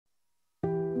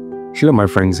Hello my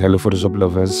friends, hello Photoshop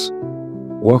lovers.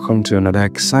 Welcome to another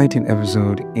exciting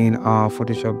episode in our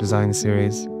Photoshop design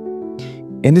series.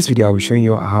 In this video, I'll be showing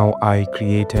you how I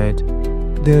created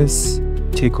this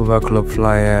takeover club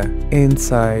flyer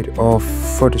inside of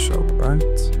Photoshop, right?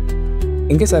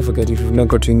 In case I forget, if you've not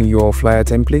gotten your flyer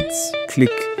templates, click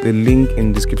the link in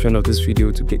the description of this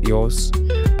video to get yours.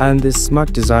 And the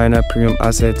Smart Designer Premium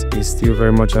asset is still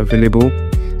very much available.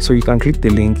 So you can click the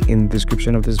link in the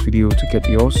description of this video to get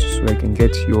yours, so you can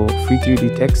get your free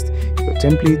 3D text, your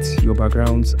templates, your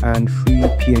backgrounds, and free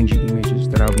PNG images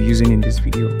that I'll be using in this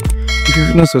video. If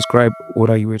you've not subscribed, what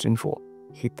are you waiting for?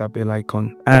 Hit that bell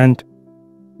icon. And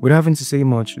without having to say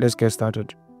much, let's get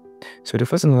started. So the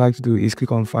first thing I like to do is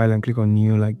click on File and click on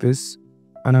New like this.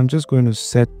 And I'm just going to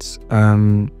set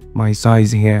my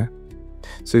size here.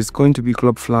 So it's going to be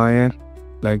club flyer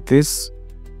like this.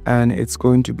 And it's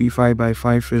going to be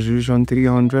 5x5 resolution,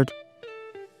 300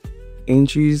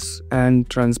 inches, and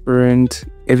transparent.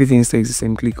 Everything stays the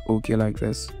same. Click OK like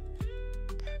this.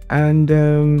 And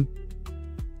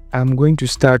I'm going to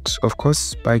start, of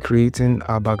course, by creating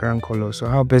our background color. So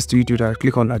how best do you do that?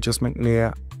 Click on adjustment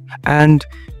layer and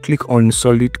click on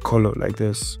solid color like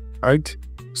this. Right,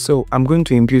 so I'm going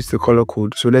to impute the color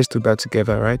code, so let's do that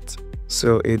together. Right,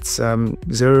 so it's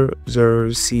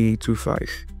 00C25.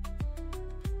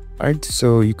 Right,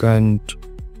 so you can,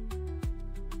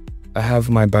 I have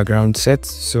my background set,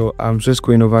 so I'm just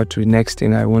going over to the next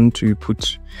thing I want to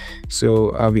put. So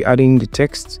I'll be adding the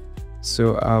text.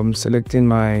 So I'm selecting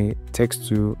my text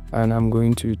tool and I'm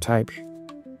going to type.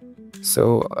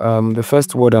 So the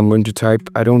first word I'm going to type,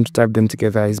 I don't want to type them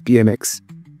together, is BMX.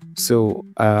 So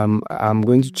I'm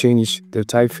going to change the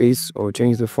typeface or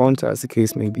change the font as the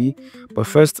case may be, but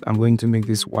first I'm going to make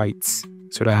this white,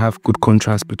 so that I have good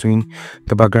contrast between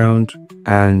the background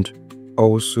and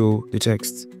also the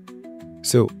text.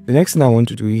 So the next thing I want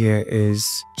to do here is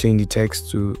change the text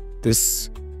to this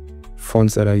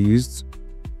font that I used.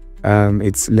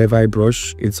 It's Levi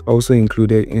brush. It's also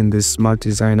included in the Smart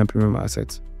Designer Premium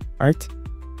asset. Alright,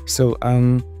 so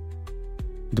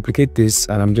duplicate this,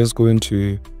 and I'm just going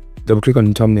to double click on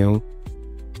the thumbnail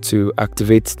to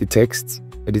activate the text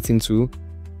editing tool.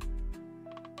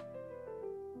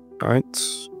 Alright,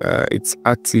 it's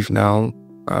active now.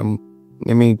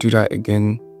 Let me do that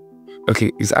again.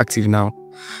 Okay, it's active now.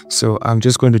 So I'm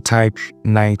just going to type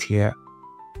night here.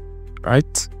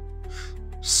 Right,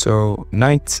 so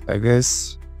night, I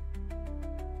guess,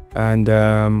 and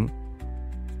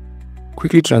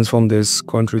quickly transform this,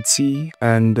 Ctrl-T,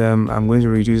 and I'm going to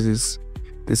reduce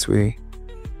this way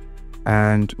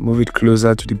and move it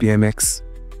closer to the BMX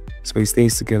so it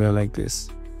stays together like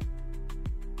this.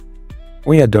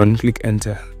 When you're done, click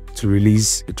enter to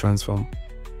release the transform.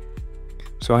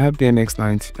 So I have BMX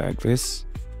lines like this.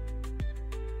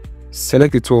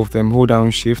 Select the two of them, hold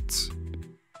down shift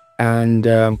and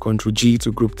Ctrl-G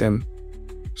to group them.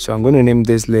 So I'm going to name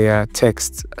this layer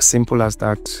text, as simple as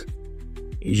that.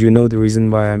 You know the reason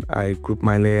why I group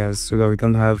my layers, so that we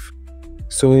don't have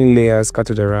so many layers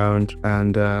scattered around,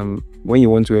 and when you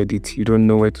want to edit, you don't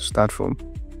know where to start from.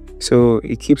 So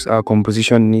it keeps our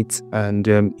composition neat and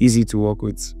easy to work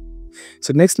with.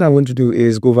 So next thing I want to do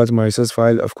is go over to my resource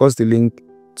file. Of course, the link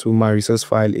to my resource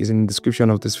file is in the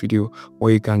description of this video,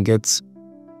 where you can get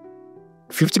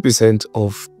 50%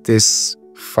 of this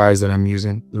files that I'm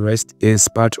using. The rest is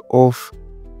part of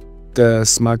the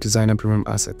Smart Designer Premium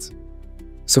asset.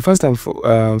 So first and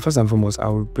foremost, I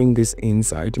will bring this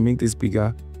inside to make this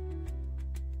bigger,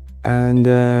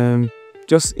 and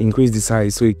just increase the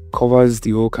size so it covers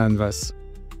the whole canvas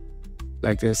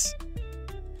like this.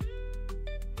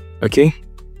 Okay,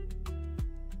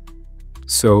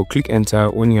 so click enter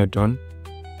when you're done.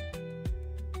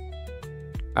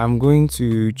 I'm going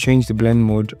to change the blend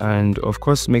mode and of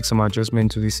course make some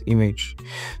adjustment to this image.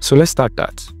 So let's start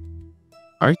that.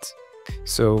 Alright,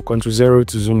 so Ctrl-0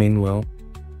 to zoom in well.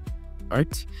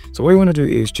 Alright, so what you want to do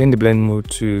is change the blend mode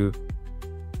to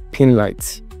pin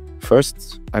light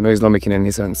first. I know it's not making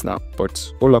any sense now,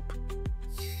 but hold up.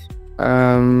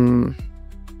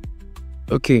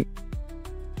 Okay,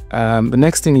 the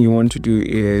next thing you want to do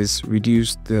is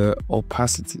reduce the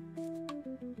opacity.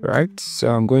 Right,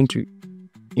 so I'm going to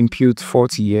impute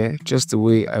 40 here, just the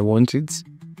way I want it,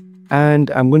 and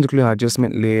I'm going to click on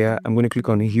adjustment layer. I'm going to click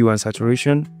on hue and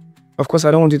saturation. Of course,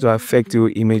 I don't want it to affect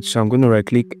your image, so I'm going to right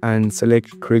click and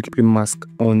select create clip mask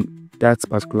on that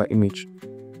particular image.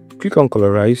 Click on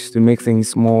colorize to make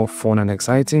things more fun and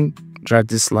exciting. Drag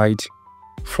this slide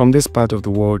from this part of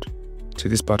the world to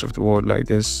this part of the world like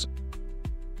this.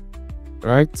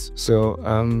 Right, so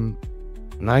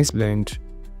nice blend.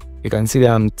 You can see that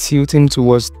I'm tilting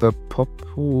towards the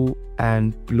purple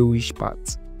and bluish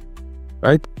part,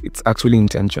 right? It's actually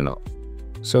intentional.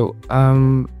 So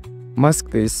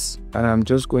mask this, and I'm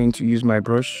just going to use my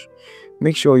brush.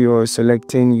 Make sure you're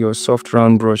selecting your soft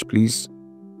round brush, please.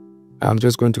 I'm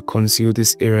just going to conceal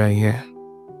this area here,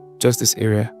 just this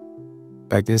area,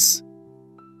 like this.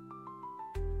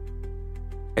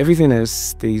 Everything else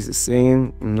stays the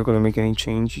same. I'm not going to make any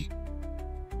change.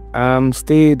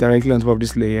 Stay directly on top of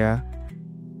this layer.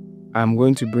 I'm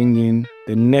going to bring in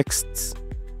the next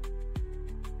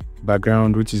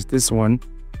background, which is this one.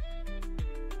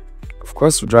 Of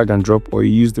course, drag and drop, or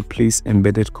you use the place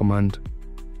embedded command.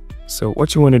 So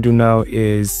what you want to do now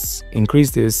is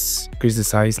increase the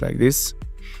size like this.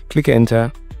 Click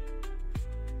enter.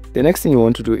 The next thing you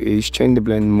want to do is change the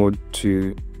blend mode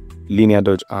to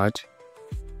linear.add,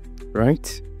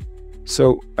 right?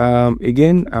 So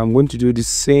again, I'm going to do the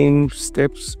same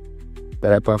steps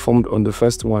that I performed on the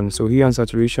first one. So here on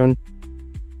saturation,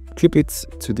 clip it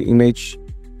to the image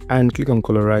and click on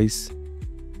colorize,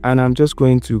 and I'm just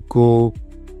going to go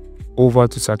over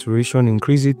to saturation,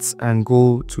 increase it, and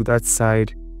go to that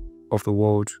side of the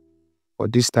world.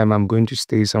 But this time I'm going to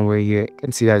stay somewhere here. You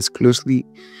can see that it's closely,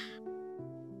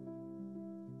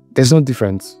 there's no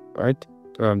difference, right?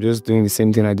 So I'm just doing the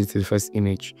same thing I did to the first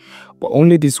image, but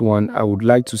only this one I would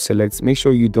like to select. Make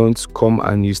sure you don't come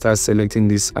and you start selecting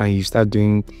this and you start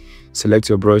doing, select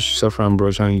your brush, soft round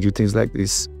brush, and you do things like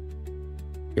this.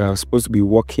 You are supposed to be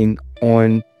working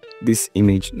on this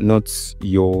image, not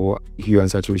your hue and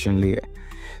saturation layer.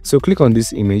 So click on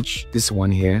this image, this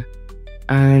one here,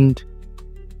 and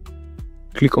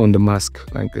click on the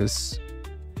mask like this.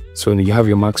 So when you have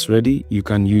your mask ready, you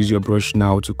can use your brush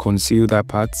now to conceal that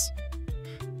part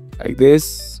like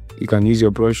this. You can use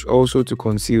your brush also to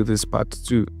conceal this part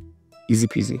too. Easy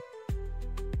peasy.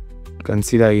 You can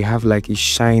see that you have like a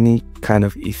shiny kind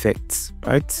of effect,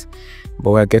 right?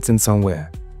 But we're getting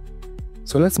somewhere.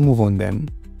 So let's move on then.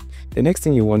 The next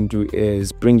thing you want to do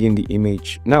is bring in the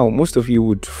image. Now, most of you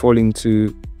would fall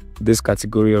into this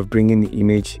category of bringing the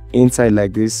image inside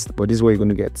like this, but this is what you're going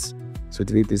to get. So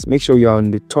delete this. Make sure you're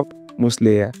on the topmost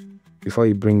layer before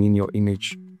you bring in your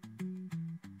image.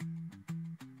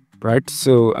 Right,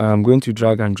 so I'm going to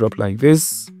drag and drop like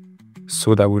this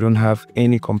so that we don't have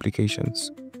any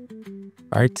complications.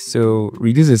 Right, so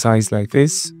reduce the size like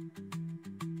this.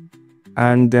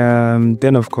 And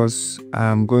then of course,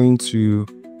 I'm going to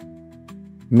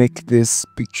make this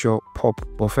picture pop.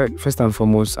 But first and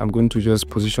foremost, I'm going to just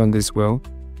position this well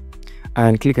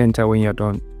and click enter when you're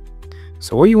done.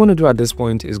 So what you want to do at this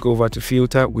point is go over to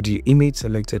filter with your image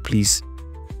selected, please.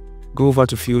 Go over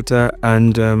to filter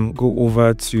and go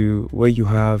over to where you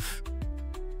have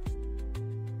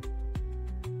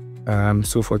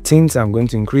so for tints, I'm going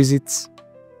to increase it.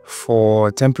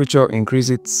 For temperature, increase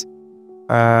it.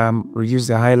 Reduce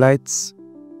the highlights,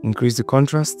 increase the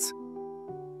contrast,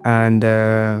 and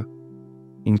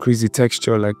increase the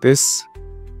texture like this.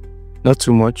 Not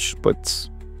too much, but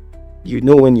you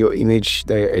know when your image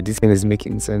that you're editing is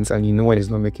making sense, and you know when it's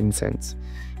not making sense,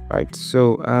 right?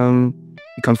 So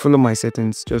you can follow my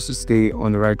settings just to stay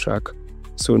on the right track.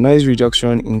 So noise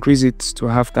reduction, increase it to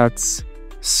have that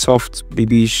soft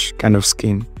babyish kind of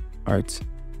skin, right?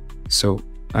 So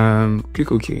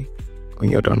click OK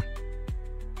when you're done.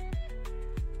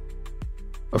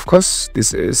 Of course,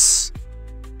 this is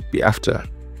the after,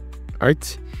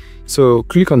 right? So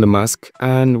click on the mask,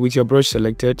 and with your brush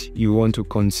selected, you want to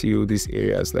conceal these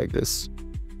areas like this.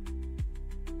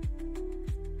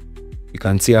 You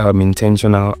can see how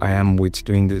intentional I am with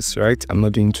doing this, right? I'm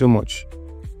not doing too much.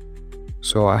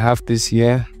 So I have this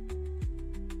here.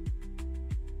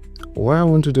 What I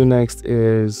want to do next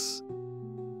is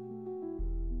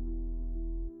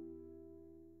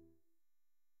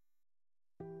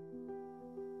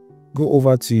go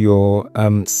over to your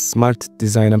Smart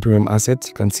Designer Premium asset.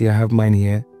 You can see I have mine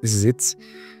here. This is it,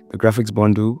 the graphics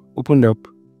bundle. Open it up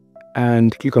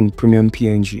and click on Premium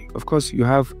PNG. Of course, you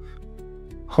have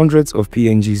hundreds of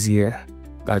PNGs here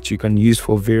that you can use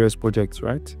for various projects,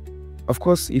 right? Of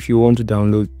course, if you want to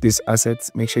download this asset,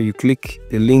 make sure you click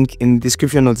the link in the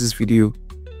description of this video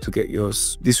to get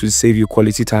yours. This will save you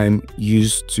quality time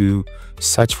used to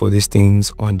search for these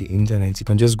things on the internet. You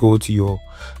can just go to your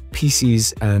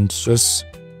PCs and just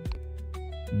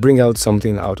bring out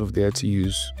something out of there to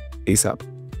use ASAP.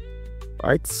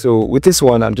 Right, so with this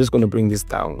one, I'm just going to bring this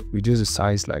down, reduce the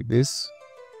size like this,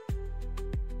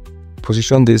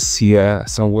 position this here,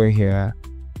 somewhere here,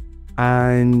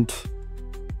 and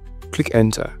click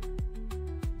enter.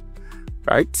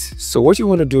 Right, so what you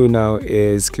want to do now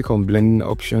is click on blending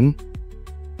option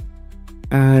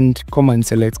and come and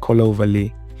select color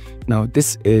overlay. Now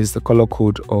this is the color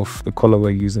code of the color we're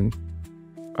using,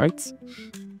 right?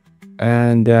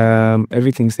 And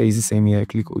everything stays the same here.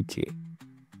 Click OK.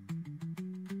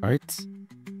 Right.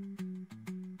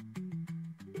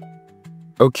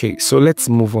 Okay, so let's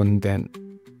move on then.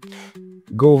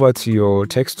 Go over to your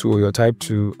text tool, your type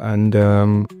tool, and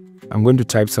I'm going to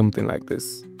type something like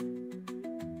this.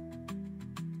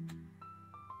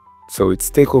 So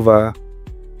it's takeover,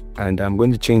 and I'm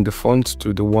going to change the font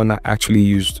to the one I actually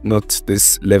used, not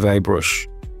this Levi brush.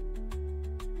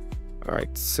 All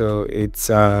right, so it's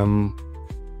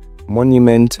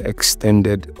Monument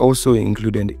Extended, also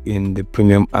included in the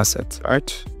premium asset. All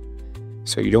right,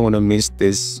 so you don't want to miss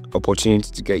this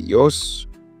opportunity to get yours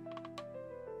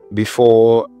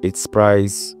before its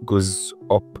price goes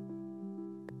up.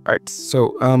 All right,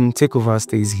 so takeover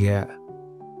stays here,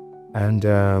 and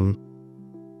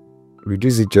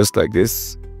reduce it just like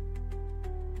this,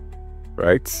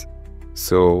 right?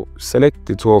 So select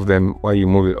the two of them while you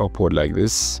move it upward like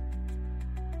this,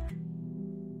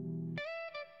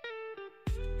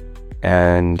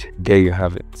 and there you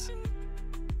have it.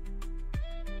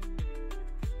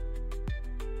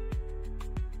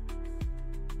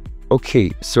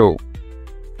 Okay, so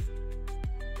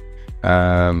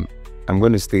I'm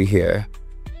going to stay here,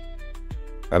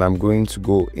 and I'm going to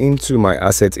go into my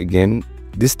asset again.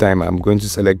 This time I'm going to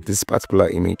select this particular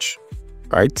image,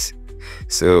 right?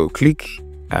 So click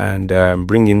and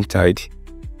bring in tide.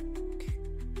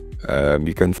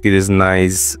 You can see this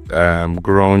nice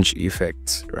grunge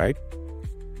effect, right?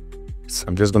 So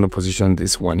I'm just going to position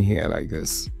this one here like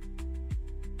this,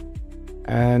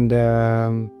 and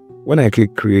when I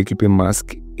click create clipping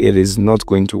mask, it is not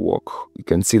going to work. You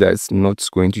can see that it's not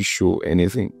going to show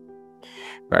anything,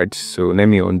 right? So let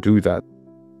me undo that.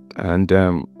 And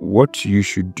what you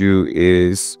should do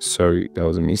is, sorry, that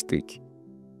was a mistake.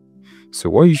 So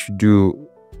what you should do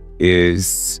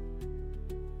is,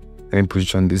 let me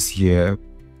position this here,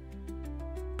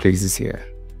 place this here.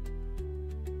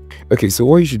 Okay, so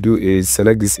what you should do is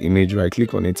select this image, right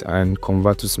click on it, and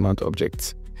convert to smart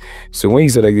object. So when you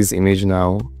select this image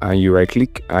now and you right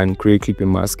click and create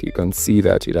clipping mask, you can see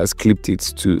that it has clipped it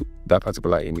to that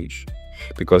particular image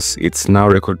because it's now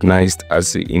recognized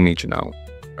as the image now,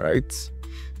 right?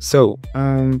 So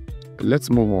let's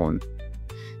move on.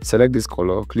 Select this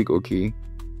color, click OK,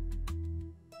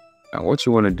 and what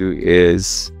you want to do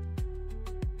is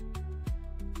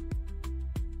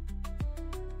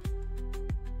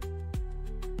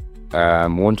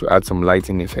want to add some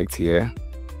lighting effect here.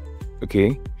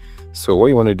 Okay, so what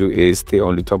you want to do is stay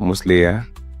on the topmost layer,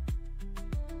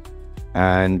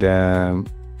 and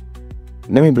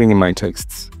let me bring in my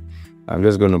text. I'm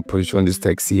just going to position this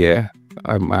text here.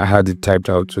 I had it typed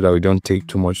out so that we don't take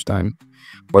too much time,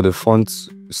 but the font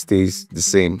stays the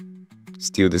same,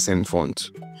 still the same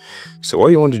font. So what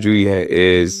you want to do here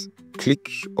is click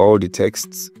all the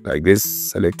texts like this,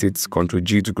 select it, Ctrl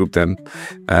G to group them,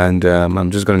 and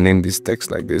I'm just going to name this text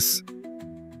like this.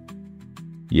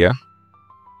 Yeah,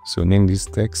 so name this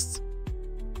text,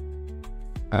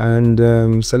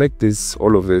 and select this,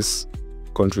 all of this,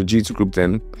 Ctrl G to group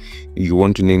them. You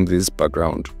want to name this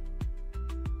background.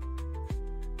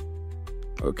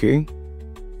 Okay,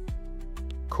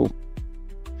 cool.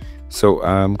 So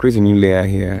create a new layer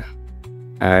here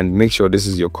and make sure this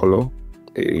is your color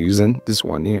you're using, this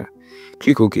one here.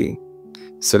 Click OK.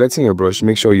 Selecting your brush,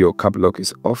 make sure your cap lock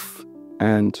is off,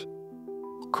 and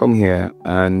come here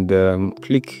and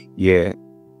click here,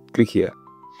 click here,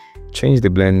 change the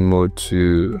blend mode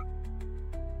to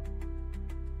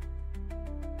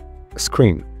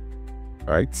screen.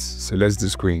 Right, so let's do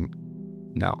screen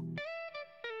now.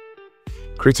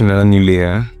 Create another new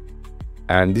layer,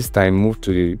 and this time move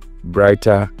to the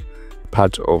brighter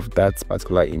part of that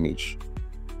particular image.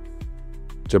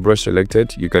 With your brush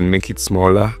selected, you can make it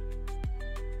smaller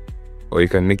or you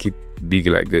can make it big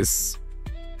like this,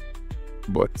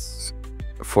 but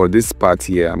for this part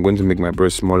here I'm going to make my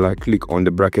brush smaller. Click on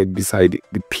the bracket beside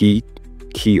the P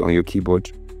key on your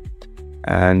keyboard,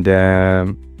 and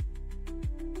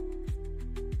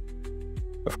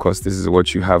of course this is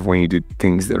what you have when you do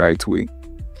things the right way.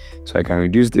 So I can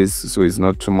reduce this so it's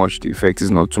not too much, the effect is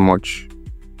not too much,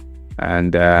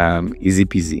 and easy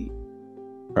peasy,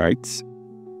 right?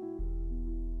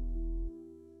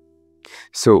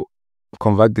 So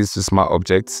convert this to smart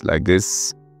objects like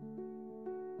this,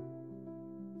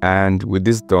 and with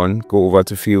this done, go over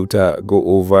to filter, go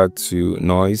over to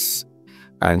noise,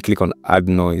 and click on add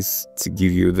noise to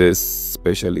give you this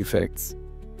special effect.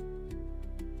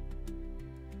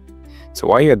 So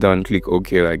while you're done, click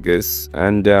OK like this,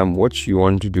 and what you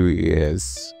want to do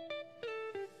is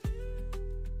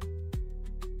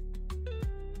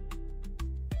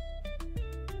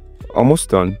almost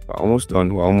done.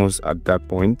 We're almost at that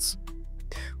point.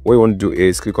 What you want to do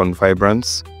is click on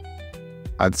vibrance,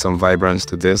 add some vibrance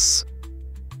to this,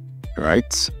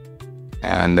 right?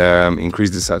 And increase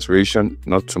the saturation,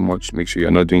 not too much. Make sure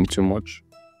you're not doing too much.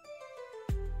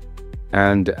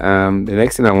 And the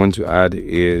next thing I want to add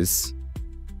is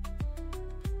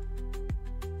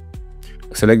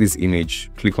select this image,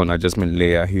 click on adjustment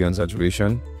layer, hue and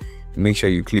saturation. Make sure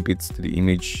you clip it to the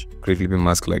image, create clipping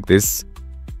mask like this.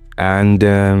 And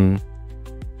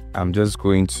I'm just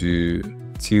going to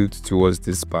tilt towards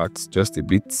this part just a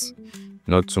bit,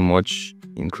 not too much.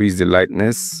 Increase the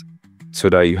lightness so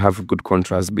that you have a good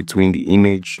contrast between the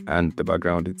image and the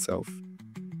background itself.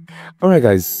 Alright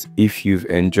guys, if you've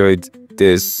enjoyed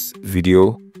this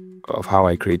video of how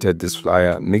I created this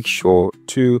flyer, make sure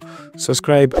to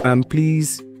subscribe and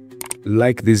please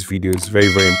like this video. It's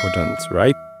very, very important,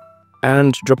 right?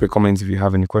 And drop a comment if you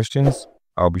have any questions.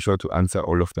 I'll be sure to answer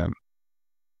all of them.